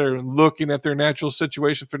people that are looking at their natural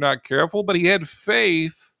situation if they're not careful. But he had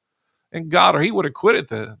faith in God, or he would have quit at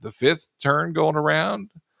the 5th turn going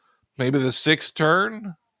around, maybe the 6th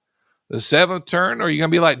turn. The 7th turn, or are you gonna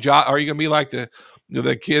be like Are you gonna be like the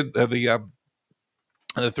kid, the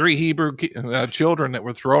 3 Hebrew children that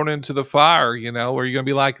were thrown into the fire? Are you gonna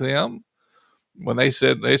be like them when they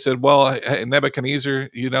said, well, Nebuchadnezzar,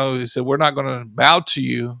 he said, we're not going to bow to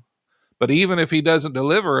you, but even if he doesn't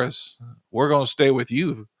deliver us, we're going to stay with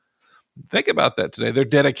you. Think about that today. Their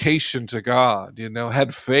dedication to God,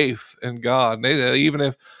 had faith in God. Even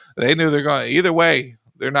if they knew they're going either way,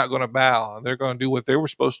 they're not going to bow. They're going to do what they were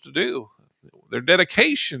supposed to do. Their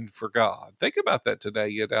dedication for God. Think about that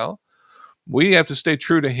today, We have to stay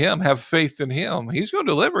true to him, have faith in him. He's going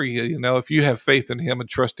to deliver you, if you have faith in him and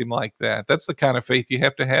trust him like that. That's the kind of faith you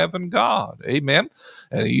have to have in God. Amen.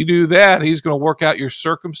 And you do that, he's going to work out your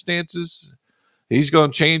circumstances. He's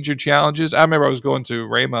going to change your challenges. I remember I was going to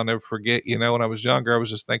Rhema. I'll never forget, when I was younger, I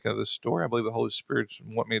was just thinking of this story. I believe the Holy Spirit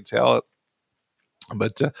wanted me to tell it.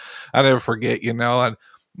 But I never forget,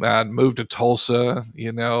 I'd moved to Tulsa,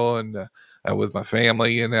 and with my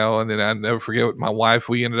family, and then I'd never forget with my wife.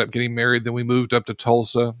 We ended up getting married. Then we moved up to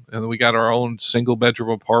Tulsa, and then we got our own single bedroom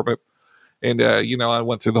apartment. And, I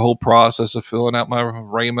went through the whole process of filling out my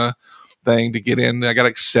Rhema thing to get in. I got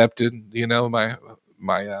accepted,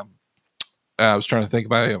 I was trying to think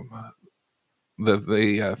about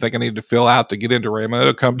the thing I needed to fill out to get into Rhema.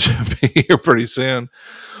 It'll come to me here pretty soon.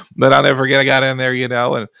 But I'll never forget, I got in there,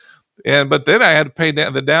 but then I had to pay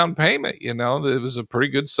down the down payment, it was a pretty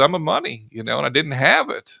good sum of money, and I didn't have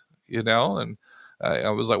it, and I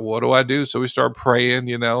was like, what do I do? So we started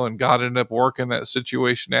praying, and God ended up working that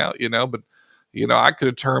situation out, but, I could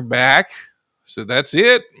have turned back, said, that's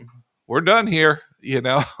it. We're done here, and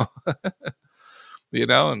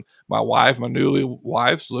my wife, my newly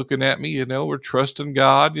wife's looking at me, we're trusting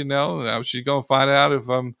God, she's going to find out if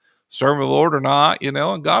I'm serving the Lord or not,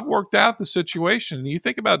 and God worked out the situation. And you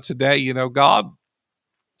think about today, God,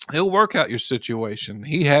 he'll work out your situation.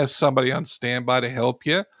 He has somebody on standby to help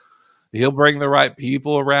you. He'll bring the right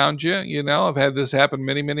people around you. I've had this happen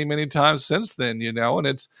many, many, many times since then,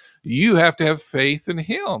 and you have to have faith in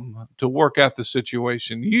him to work out the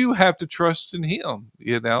situation. You have to trust in him,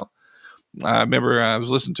 I remember I was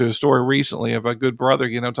listening to a story recently of a good brother,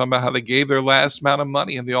 talking about how they gave their last amount of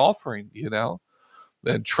money in the offering,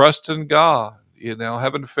 and trust in God,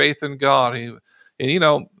 having faith in God. And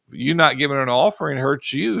you not giving an offering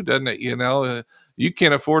hurts you, doesn't it? You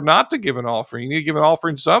can't afford not to give an offering. You need to give an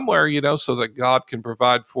offering somewhere, so that God can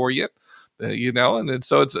provide for you, and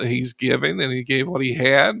so he's giving, and he gave what he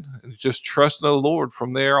had, and just trusting the Lord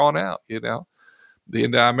from there on out,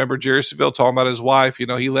 And I remember Jerry Seville talking about his wife. He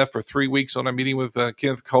left for 3 weeks on a meeting with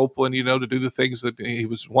Kenneth Copeland, to do the things that he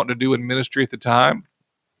was wanting to do in ministry at the time.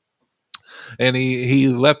 And he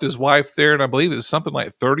left his wife there, and I believe it's something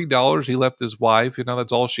like $30 he left his wife.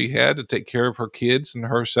 That's all she had to take care of her kids and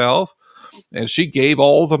herself. And she gave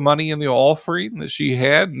all the money in the offering that she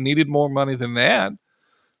had, and needed more money than that.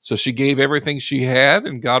 So she gave everything she had,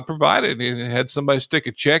 and God provided. And had somebody stick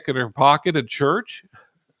a check in her pocket at church.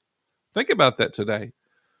 Think about that today.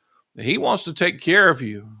 He wants to take care of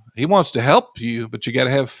you. He wants to help you, but you got to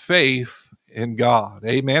have faith in God.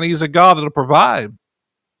 Amen. He's a God that'll provide.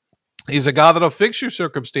 He's a God that'll fix your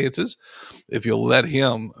circumstances if you'll let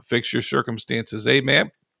him fix your circumstances.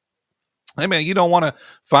 Amen. Amen. You don't want to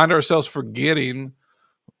find ourselves forgetting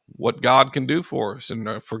what God can do for us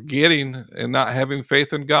and forgetting and not having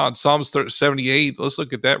faith in God. Psalms 78. Let's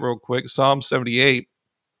look at that real quick. Psalm 78.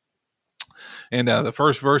 And the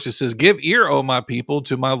first verse, it says, give ear, O my people,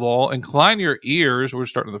 to my law. Incline your ears, we're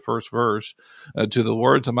starting the first verse, to the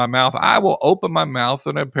words of my mouth. I will open my mouth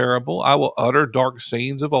in a parable. I will utter dark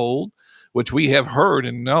sayings of old, which we have heard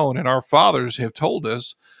and known, and our fathers have told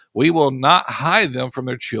us. We will not hide them from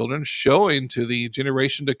their children, showing to the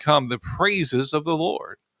generation to come the praises of the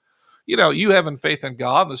Lord. You having faith in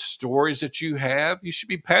God, the stories that you have, you should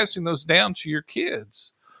be passing those down to your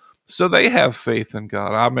kids so they have faith in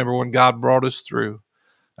God. I remember when God brought us through.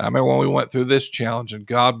 I remember when we went through this challenge and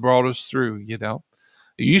God brought us through.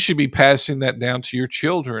 You should be passing that down to your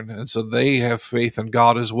children, and so they have faith in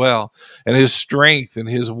God as well, and his strength and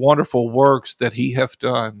his wonderful works that he hath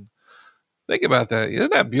done. Think about that.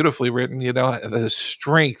 Isn't that beautifully written? The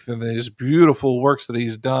strength and his beautiful works that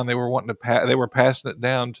he's done. They were they were passing it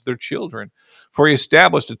down to their children. For he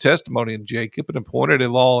established a testimony in Jacob and appointed a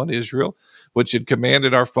law in Israel, which had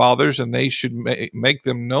commanded our fathers, and they should make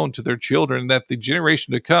them known to their children, that the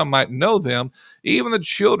generation to come might know them, even the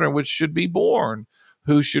children which should be born,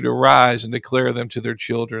 who should arise and declare them to their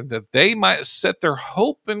children, that they might set their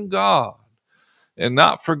hope in God and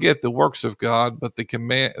not forget the works of God, but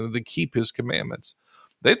to keep his commandments.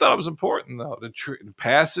 They thought it was important, though, to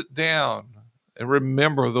pass it down and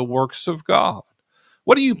remember the works of God.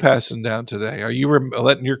 What are you passing down today? Are you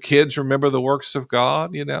letting your kids remember the works of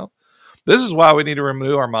God? This is why we need to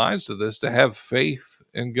renew our minds to this, to have faith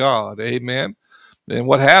in God. Amen. And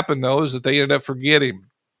what happened, though, is that they ended up forgetting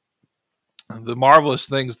the marvelous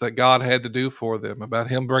things that God had to do for them, about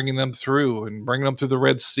him bringing them through and bringing them through the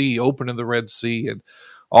Red Sea, opening the Red Sea, and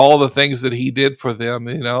all the things that he did for them.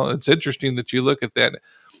 It's interesting that you look at that.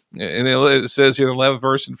 And it says here in the 11th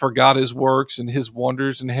verse, and forgot his works and his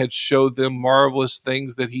wonders, and had showed them marvelous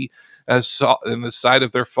things that he saw in the sight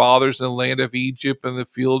of their fathers in the land of Egypt and the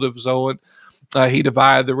field of Zoan. He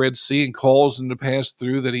divided the Red Sea and caused them to pass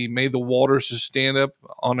through, that he made the waters to stand up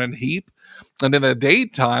on an heap. And in the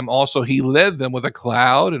daytime also he led them with a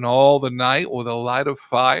cloud, and all the night with a light of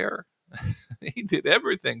fire. He did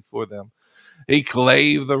everything for them. He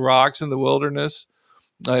clave the rocks in the wilderness,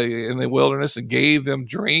 and gave them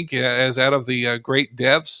drink as out of the great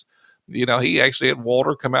depths. He actually had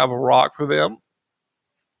water come out of a rock for them.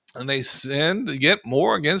 And they sinned yet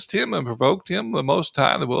more against him and provoked him the Most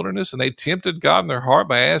High in the wilderness. And they tempted God in their heart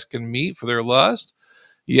by asking meat for their lust.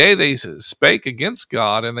 Yea, they spake against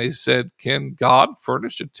God, and they said, can God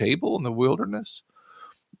furnish a table in the wilderness?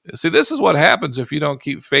 See, this is what happens if you don't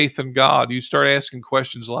keep faith in God. You start asking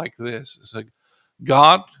questions like this. It's like,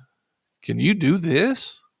 God, can you do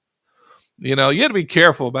this? You have to be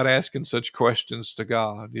careful about asking such questions to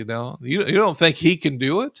God. You don't think he can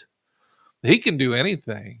do it? He can do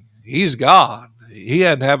anything. He's God. He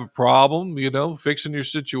hadn't have a problem, fixing your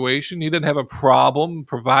situation. He didn't have a problem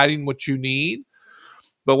providing what you need.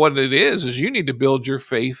 But what it is you need to build your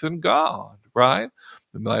faith in God, right?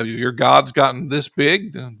 Your God's gotten this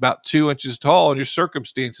big, about 2 inches tall, and your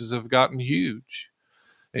circumstances have gotten huge.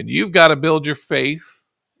 And you've got to build your faith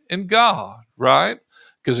in God, right?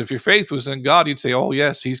 Because if your faith was in God, you'd say, oh,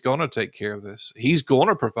 yes, he's going to take care of this. He's going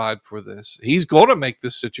to provide for this. He's going to make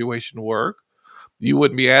this situation work. You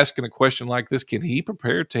wouldn't be asking a question like this, can he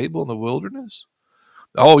prepare a table in the wilderness?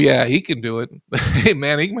 Oh, yeah, he can do it. Hey,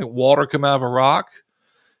 man, he can make water come out of a rock.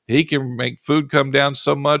 He can make food come down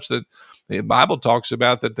so much that the Bible talks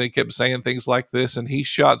about that they kept saying things like this, and he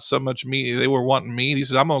shot so much meat. They were wanting meat. He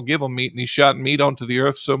said, I'm going to give them meat. And he shot meat onto the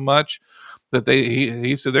earth so much that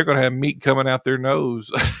he said they're going to have meat coming out their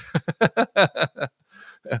nose.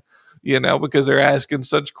 Because they're asking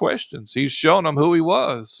such questions. He's showing them who he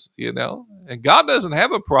was, and God doesn't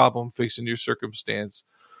have a problem fixing your circumstance.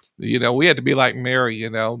 We had to be like Mary,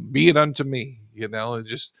 be it unto me,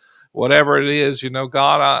 just whatever it is,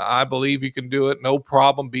 God, I believe you can do it. No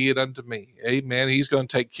problem. Be it unto me. Amen. He's going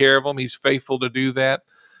to take care of them. He's faithful to do that.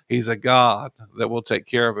 He's a God that will take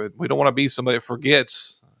care of it. We don't want to be somebody that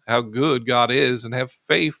forgets how good God is and have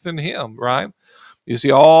faith in him, right? You see,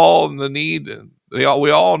 we all need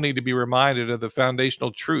to be reminded of the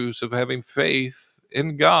foundational truths of having faith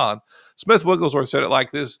in God. Smith Wigglesworth said it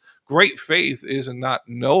like this: great faith isn't not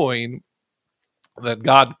knowing that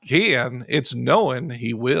God can, it's knowing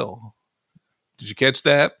he will. Did you catch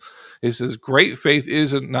that? It says great faith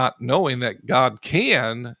isn't not knowing that God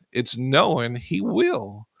can, it's knowing he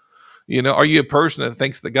will. Are you a person that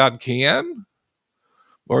thinks that God can?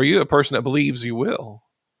 Or are you a person that believes he will?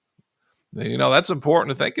 That's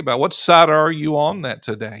important to think about. What side are you on that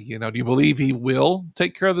today? Do you believe he will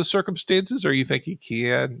take care of the circumstances, or you think he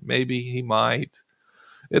can? Maybe he might.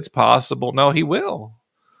 It's possible. No, he will.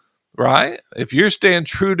 Right? If you're staying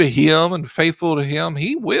true to him and faithful to him,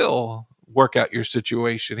 he will work out your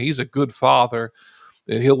situation. He's a good father,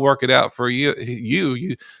 and he'll work it out for you.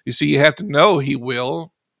 You see, you have to know he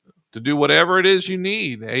will to do whatever it is you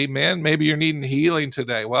need. Amen. Maybe you're needing healing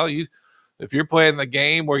today. Well, if you're playing the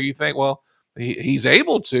game where you think, well, he's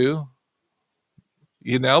able to,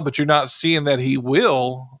 but you're not seeing that he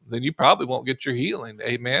will, then you probably won't get your healing.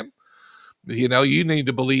 Amen. You need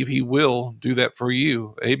to believe he will do that for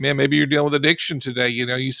you. Amen. Maybe you're dealing with addiction today.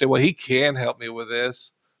 You say, well, he can help me with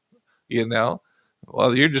this, you know.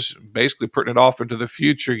 Well, you're just basically putting it off into the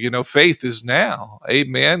future. Faith is now.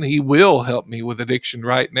 Amen. He will help me with addiction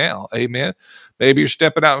right now. Amen. Maybe you're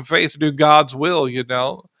stepping out in faith to do God's will. You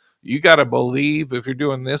got to believe if you're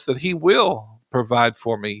doing this that he will provide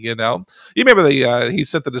for me. You remember he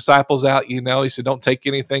sent the disciples out, he said, don't take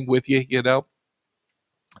anything with you,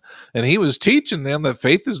 and he was teaching them that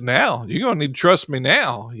faith is now. You're going to need to trust me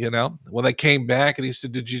now, When they came back and he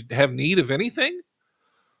said, did you have need of anything?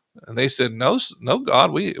 And they said, no, no,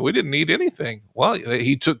 God, we didn't need anything. Well,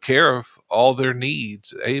 he took care of all their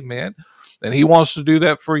needs. Amen. And he wants to do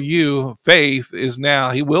that for you. Faith is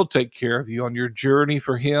now. He will take care of you on your journey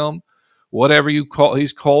for him. Whatever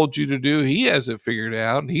he's called you to do, he has it figured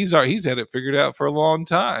out. He's had it figured out for a long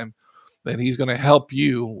time. And he's going to help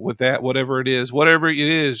you with that, whatever it is. Whatever it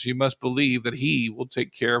is, you must believe that he will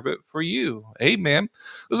take care of it for you. Amen.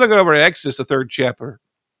 Let's look over to Exodus, the 3rd chapter.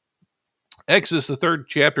 Exodus, the 3rd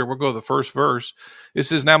chapter, we'll go to the first verse. It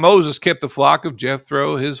says, now Moses kept the flock of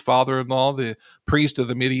Jethro, his father-in-law, the priest of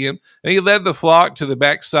the Midian, and he led the flock to the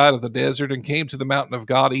backside of the desert and came to the mountain of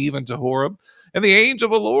God, even to Horeb. And the angel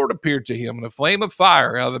of the Lord appeared to him in a flame of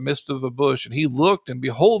fire out of the midst of a bush. And he looked, and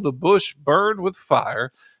behold, the bush burned with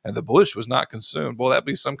fire, and the bush was not consumed. Boy, that'd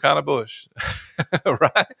be some kind of bush,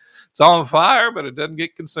 right? It's on fire, but it doesn't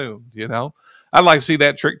get consumed, I'd like to see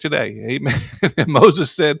that trick today. Amen. And Moses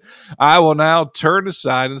said, I will now turn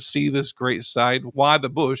aside and see this great sight, why the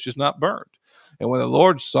bush is not burnt. And when the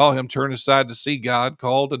Lord saw him turn aside to see, God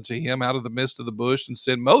called unto him out of the midst of the bush and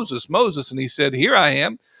said, Moses, Moses. And he said, here I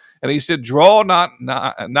am. And he said, draw not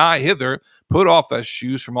nigh hither, put off thy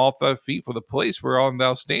shoes from off thy feet, for the place whereon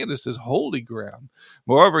thou standest is holy ground.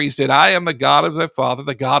 Moreover, he said, I am the God of thy father,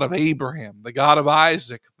 the God of Abraham, the God of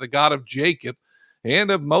Isaac, the God of Jacob, and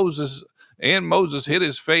of Moses. And Moses hid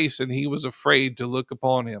his face, and he was afraid to look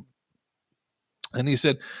upon him. And he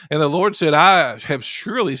said, and the Lord said, I have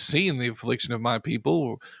surely seen the affliction of my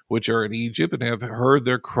people, which are in Egypt, and have heard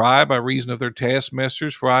their cry by reason of their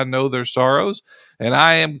taskmasters, for I know their sorrows. And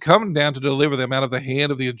I am come down to deliver them out of the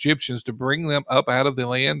hand of the Egyptians, to bring them up out of the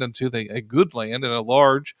land unto a good land, and a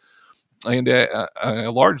large land,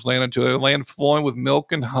 into a land flowing with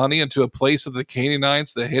milk and honey, into a place of the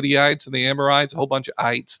Canaanites, the Hittites, and the Amorites, a whole bunch of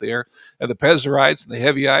ites there, and the Perizzites, and the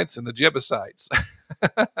Heveites, and the Jebusites.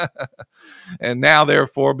 And now,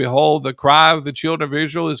 therefore, behold, the cry of the children of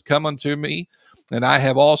Israel is come unto me, and I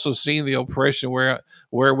have also seen the oppression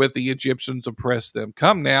wherewith the Egyptians oppress them.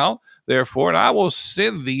 Come now, therefore, and I will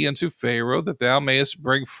send thee unto Pharaoh, that thou mayest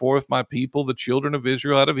bring forth my people, the children of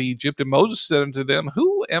Israel, out of Egypt. And Moses said unto them,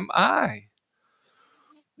 who am I?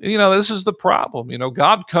 This is the problem.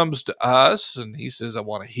 God comes to us, and he says, I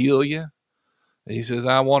want to heal you. He says,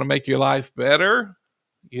 I want to make your life better.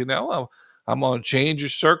 I'm going to change your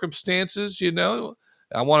circumstances,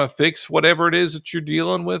 I want to fix whatever it is that you're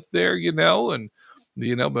dealing with there, but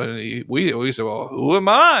we say, well, who am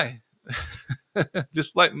I?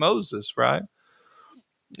 Just like Moses, right?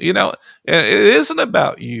 And it isn't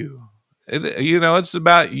about you. It's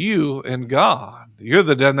about you and God. You're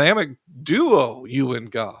the dynamic duo, you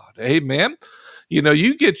and God. Amen.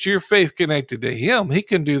 You get your faith connected to him. He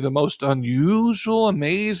can do the most unusual,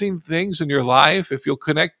 amazing things in your life if you'll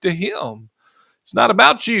connect to him. It's not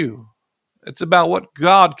about you. It's about what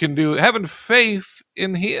God can do. Having faith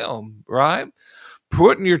in him, right?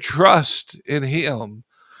 Putting your trust in him,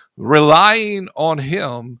 relying on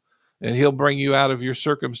him, and he'll bring you out of your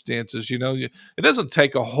circumstances. It doesn't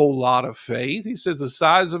take a whole lot of faith. He says the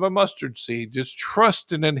size of a mustard seed, just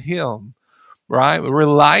trusting in him, right?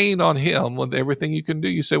 Relying on him with everything you can do.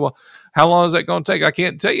 You say, well, how long is that going to take? I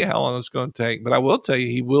can't tell you how long it's going to take, but I will tell you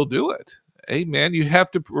he will do it. Amen. You have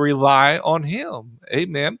to rely on him.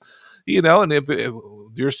 Amen. And if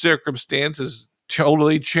your circumstances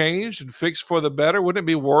totally changed and fixed for the better, wouldn't it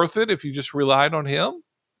be worth it if you just relied on him?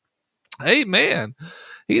 Amen.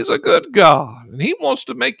 He's a good God, and he wants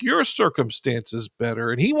to make your circumstances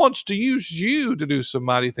better, and he wants to use you to do some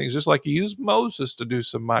mighty things, just like he used Moses to do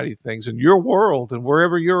some mighty things in your world and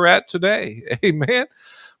wherever you're at today. Amen.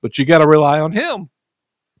 But you got to rely on him.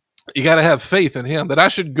 You got to have faith in him, that I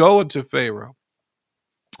should go into Pharaoh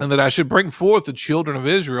and that I should bring forth the children of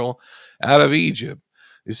Israel out of Egypt.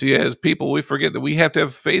 You see, as people, we forget that we have to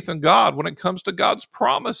have faith in God when it comes to God's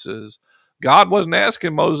promises. God wasn't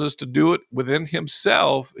asking Moses to do it within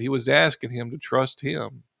himself. He was asking him to trust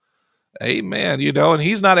him. Amen. And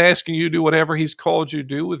he's not asking you to do whatever he's called you to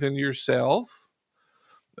do within yourself.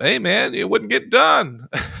 amen, it wouldn't get done.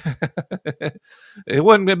 It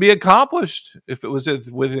wouldn't be accomplished if it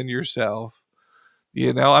was within yourself.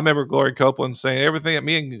 You know, I remember Gloria Copeland saying everything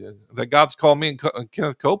that God's called me and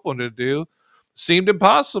Kenneth Copeland to do seemed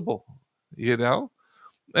impossible, you know.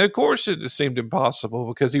 And of course it seemed impossible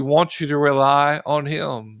because he wants you to rely on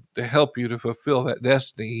him to help you to fulfill that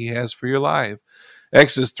destiny he has for your life.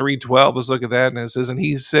 Exodus 3:12, let's look at that, and it says, and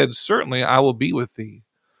he said, certainly I will be with thee.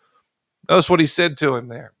 Notice what he said to him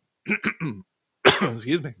there.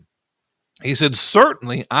 Excuse me. He said,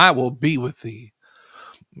 certainly I will be with thee.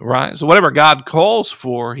 Right? So whatever God calls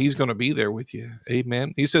for, he's going to be there with you.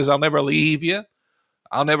 Amen. He says, I'll never leave you.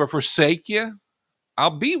 I'll never forsake you.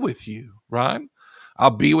 I'll be with you. Right? I'll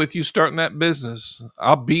be with you starting that business.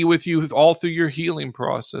 I'll be with you all through your healing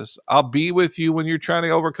process. I'll be with you when you're trying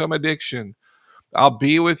to overcome addiction. I'll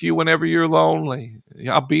be with you whenever you're lonely.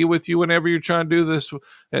 I'll be with you whenever you're trying to do this,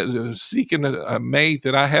 seeking a mate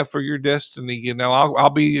that I have for your destiny. You know, I'll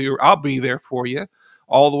be there for you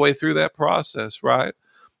all the way through that process, right?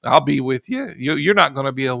 I'll be with you. You're not going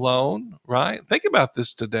to be alone, right? Think about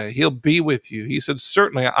this today. He'll be with you. He said,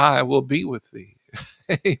 certainly I will be with thee.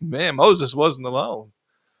 Amen. Moses wasn't alone.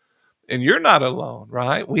 And you're not alone,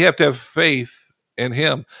 right? We have to have faith in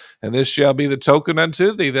him. And this shall be the token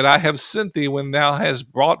unto thee that I have sent thee when thou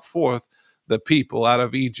hast brought forth the people out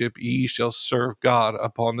of Egypt. Ye shall serve God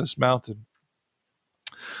upon this mountain.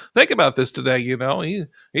 Think about this today. You know,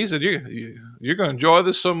 he said, you're going to enjoy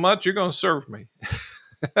this so much, you're going to serve me.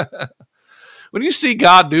 When you see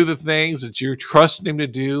God do the things that you're trusting him to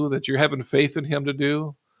do, that you're having faith in him to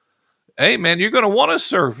do, amen, you're going to want to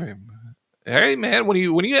serve him. Amen. When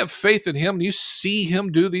you have faith in him, you see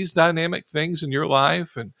him do these dynamic things in your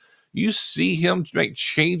life, and you see him make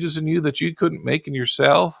changes in you that you couldn't make in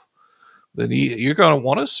yourself, then you're going to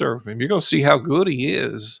want to serve him. You're going to see how good he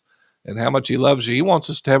is and how much he loves you. He wants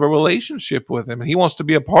us to have a relationship with him, and he wants to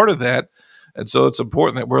be a part of that. And so it's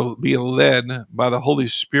important that we're being led by the Holy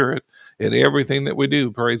Spirit in everything that we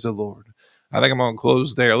do. Praise the Lord. I think I'm going to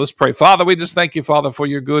close there. Let's pray. Father, we just thank you, Father, for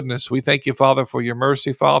your goodness. We thank you, Father, for your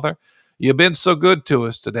mercy, Father. You've been so good to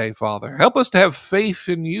us today, Father. Help us to have faith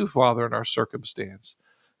in you, Father, in our circumstance.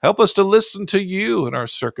 Help us to listen to you in our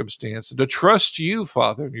circumstance and to trust you,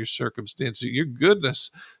 Father, in your circumstance. Your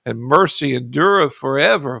goodness and mercy endureth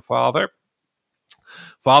forever, Father.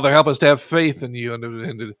 Father, help us to have faith in you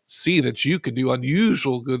and to see that you can do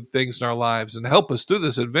unusual good things in our lives, and help us through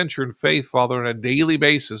this adventure in faith, Father, on a daily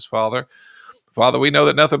basis, Father. Father, we know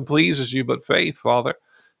that nothing pleases you but faith, Father.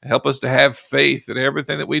 Help us to have faith in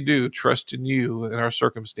everything that we do, trust in you in our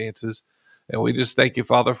circumstances. And we just thank you,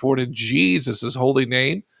 Father, for it in Jesus' holy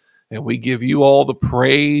name. And we give you all the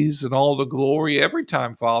praise and all the glory every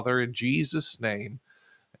time, Father, in Jesus' name.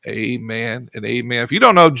 Amen and amen. If you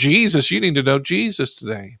don't know Jesus, you need to know Jesus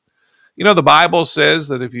today. You know, the Bible says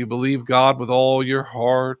that if you believe God with all your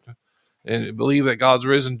heart and believe that God's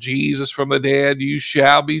risen Jesus from the dead, you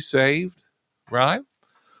shall be saved, right?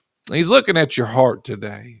 He's looking at your heart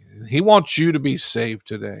today. He wants you to be saved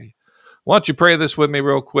today. Why don't you pray this with me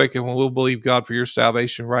real quick, and we'll believe God for your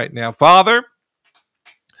salvation right now. Father,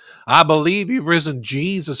 I believe you've risen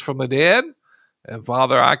Jesus from the dead. And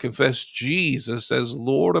Father, I confess Jesus as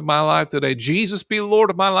Lord of my life today. Jesus, be Lord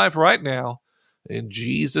of my life right now. In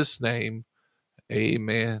Jesus' name,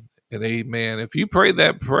 amen and amen. If you prayed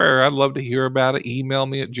that prayer, I'd love to hear about it. Email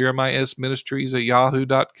me at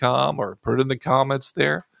jeremiahsministries@yahoo.com or put it in the comments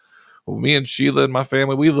there. Well, me and Sheila and my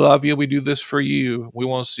family, we love you. We do this for you. We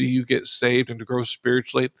want to see you get saved and to grow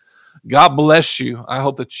spiritually. God bless you. I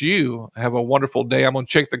hope that you have a wonderful day. I'm going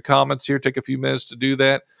to check the comments here, take a few minutes to do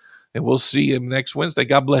that, and we'll see you next Wednesday.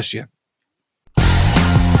 God bless you.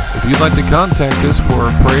 If you'd like to contact us for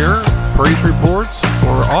prayer, praise reports,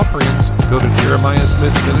 or offerings, go to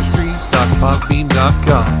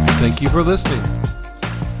jeremiahsmithministries.podbean.com. Thank you for listening.